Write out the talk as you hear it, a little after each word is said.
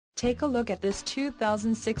Take a look at this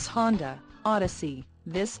 2006 Honda Odyssey.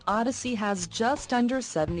 This Odyssey has just under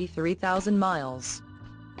 73,000 miles.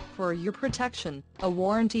 For your protection, a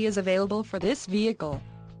warranty is available for this vehicle.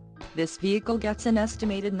 This vehicle gets an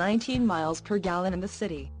estimated 19 miles per gallon in the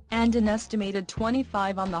city, and an estimated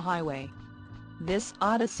 25 on the highway. This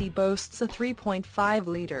Odyssey boasts a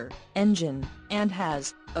 3.5-liter engine, and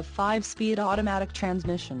has a 5-speed automatic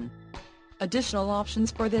transmission. Additional options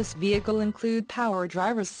for this vehicle include power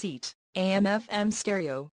driver's seat, AM/FM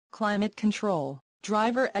stereo, climate control,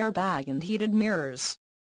 driver airbag and heated mirrors.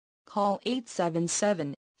 Call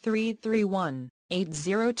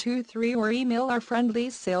 877-331-8023 or email our friendly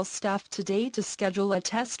sales staff today to schedule a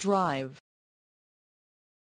test drive.